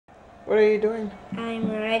What are you doing?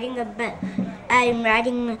 I'm writing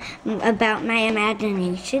about my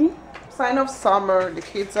imagination. Sign of summer, the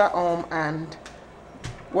kids are home, and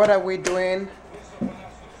what are we doing?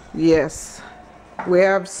 Yes, we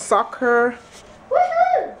have soccer.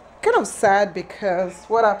 Woohoo! Kind of sad because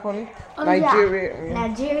what happened? Oh, Nigeria. Yeah.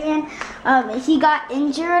 Nigerian. He got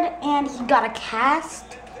injured and he got a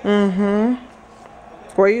cast.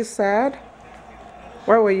 Were you sad?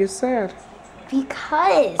 Why were you sad?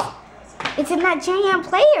 Because it's a Nigerian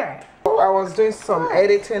player. I was doing some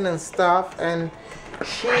editing and stuff, and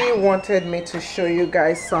she wanted me to show you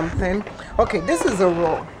guys something. Okay, this is a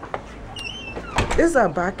roll. This is our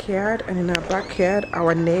backyard, and in our backyard,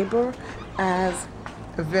 our neighbor has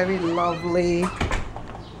a very lovely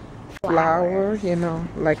flower. You know,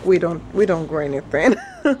 like we don't grow anything.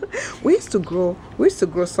 we used to grow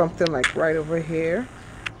something like right over here,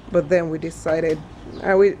 but then we decided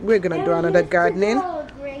we're gonna do another gardening.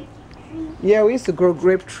 Yeah, we used to grow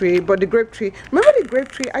grape tree, but the grape tree, remember the grape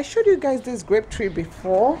tree? I showed you guys this grape tree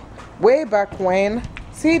before, way back when.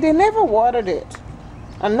 See, they never watered it,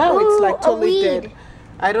 and now it's like totally dead.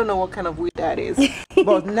 I don't know what kind of weed that is,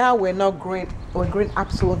 but now we're growing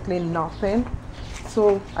absolutely nothing.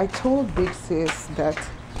 So I told Big Sis that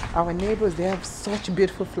our neighbors, they have such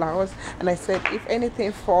beautiful flowers, and I said if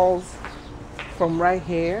anything falls from right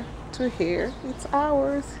here to here, it's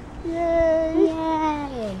ours. Yay!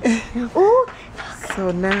 Yay! Ooh.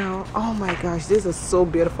 So now, oh my gosh, this is so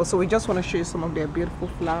beautiful. So we just want to show you some of their beautiful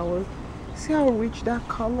flowers. See how rich that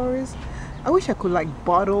color is? I wish I could like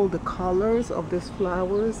bottle the colors of these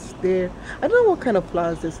flowers. I don't know what kind of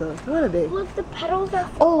flowers these are. What are they? Look, the petals are...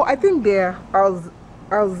 Oh, I think they're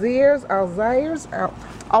Alzires.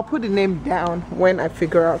 I'll put the name down when I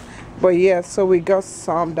figure out. But yeah, so we got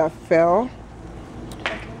some that fell.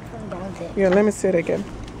 Yeah, let me see it again.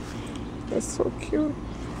 That's so cute.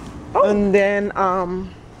 Oh. And then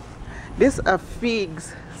these are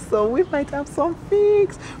figs, so we might have some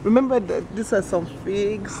figs. Remember that these are some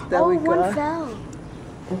figs that we got. One fell.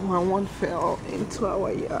 Oh, and one fell into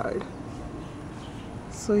our yard.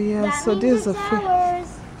 So yeah, That so means these are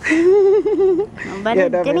ours. But yeah,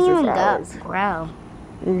 it that didn't means even it's ours. grow.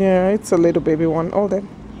 Yeah, it's a little baby one. Oh, then.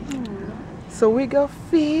 So we got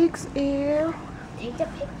figs here. Take a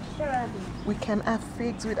picture of it. We can have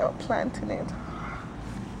figs without planting it.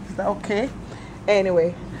 Is that okay?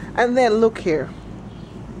 Anyway, and then look here.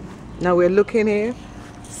 Now we're looking here.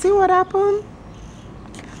 See what happened?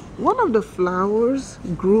 One of the flowers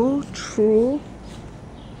grew through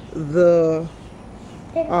the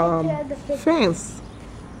fence.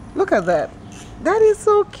 Look at that. That is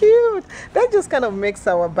so cute. That just kind of makes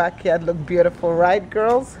our backyard look beautiful, right,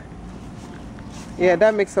 girls? Yeah,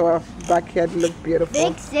 that makes our backyard look beautiful.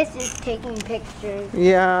 Big Sis is taking pictures.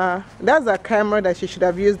 Yeah, that's a camera that she should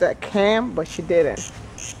have used that cam, but she didn't.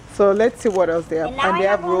 So let's see what else they have. And they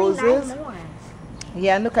have roses.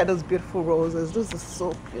 Yeah, look at those beautiful roses. Those are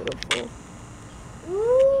so beautiful.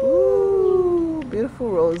 Ooh, beautiful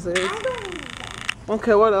roses.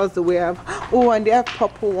 Okay, what else do we have? Oh, and they have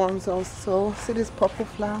purple ones also. See these purple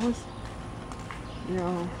flowers?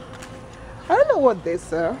 No. I don't know what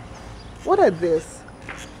these are. What are these?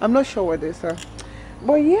 I'm not sure what these are.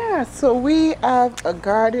 But yeah, so we have a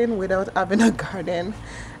garden without having a garden.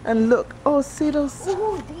 And look, oh, see those?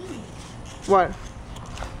 Oh, what?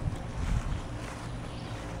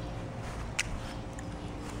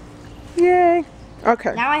 Yay.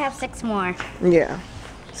 Okay. Now I have 6 more. Yeah.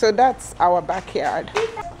 So that's our backyard.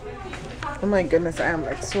 Oh my goodness, I am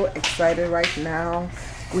like so excited right now.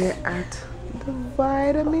 We're at the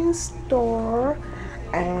vitamin store,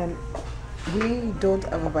 and we don't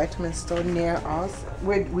have a vitamin store near us.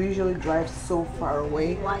 We usually drive so far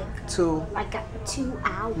away Like 2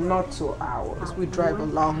 hours. Not 2 hours. We drive a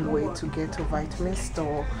long way to get to a vitamin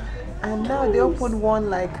store, and now they opened one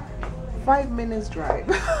like 5 minutes drive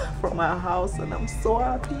from our house, and I'm so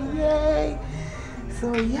happy. Yay!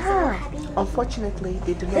 So yeah, unfortunately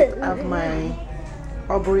they do not have my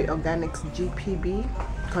Aubrey Organics GPB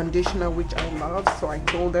conditioner, which I love, so I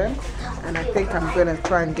told them, and I think I'm gonna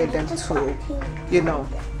try and get them to, you know,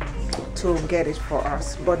 to get it for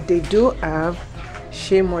us. But they do have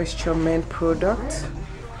Shea Moisture Men product,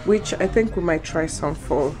 which I think we might try some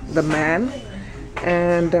for the man,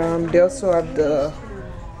 and they also have the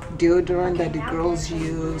deodorant that the girls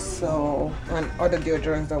use, so, and other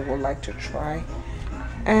deodorants that we'd like to try.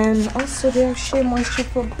 And also they have Shea Moisture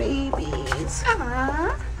for babies.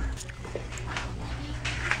 Aww.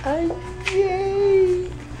 Yay!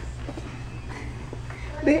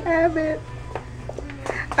 They have it.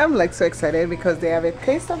 I'm like so excited because they have a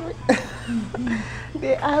taste of it.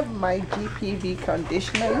 They have my GPV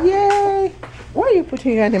conditioner. Yay! Why are you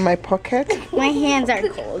putting your hand in my pocket? My hands are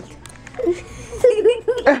cold.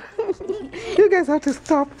 You guys have to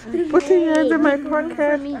stop putting your hands in my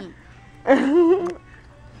pocket.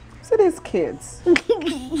 So these kids.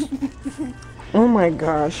 Oh my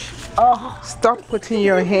gosh. Oh. Stop putting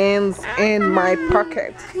your hands in my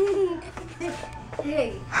pocket.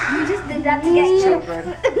 Hey, you just did that to get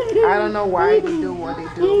Children. I don't know why they do what they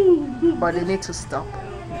do, but they need to stop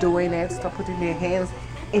doing it. Stop putting their hands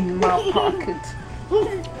in my pocket.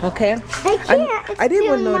 Okay? I can't. I didn't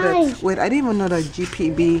even know that. Wait, I didn't even know that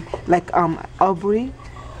GPB, like Aubrey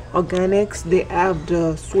Organics, they have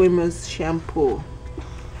the swimmers shampoo.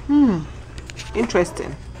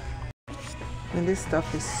 Interesting. And this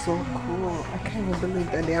stuff is so cool. I can't even believe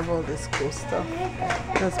that they have all this cool stuff.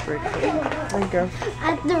 That's pretty cool. There you go.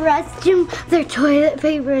 At the restroom, their toilet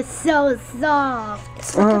paper is so soft.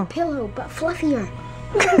 It's like a pillow, but fluffier.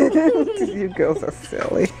 You girls are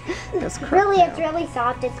silly. That's Really, it's really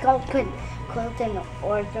soft. It's called Quilton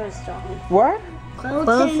Ortho Strong. What?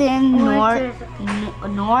 Quilton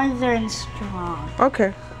Northern Strong.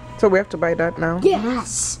 Okay. So we have to buy that now.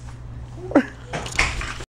 Yes.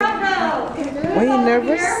 Were you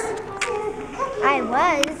nervous? I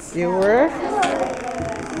was. You were?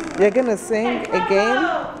 You're gonna sing again?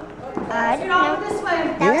 I don't know. That was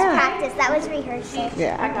practice. That was rehearsal.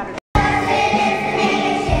 Yeah.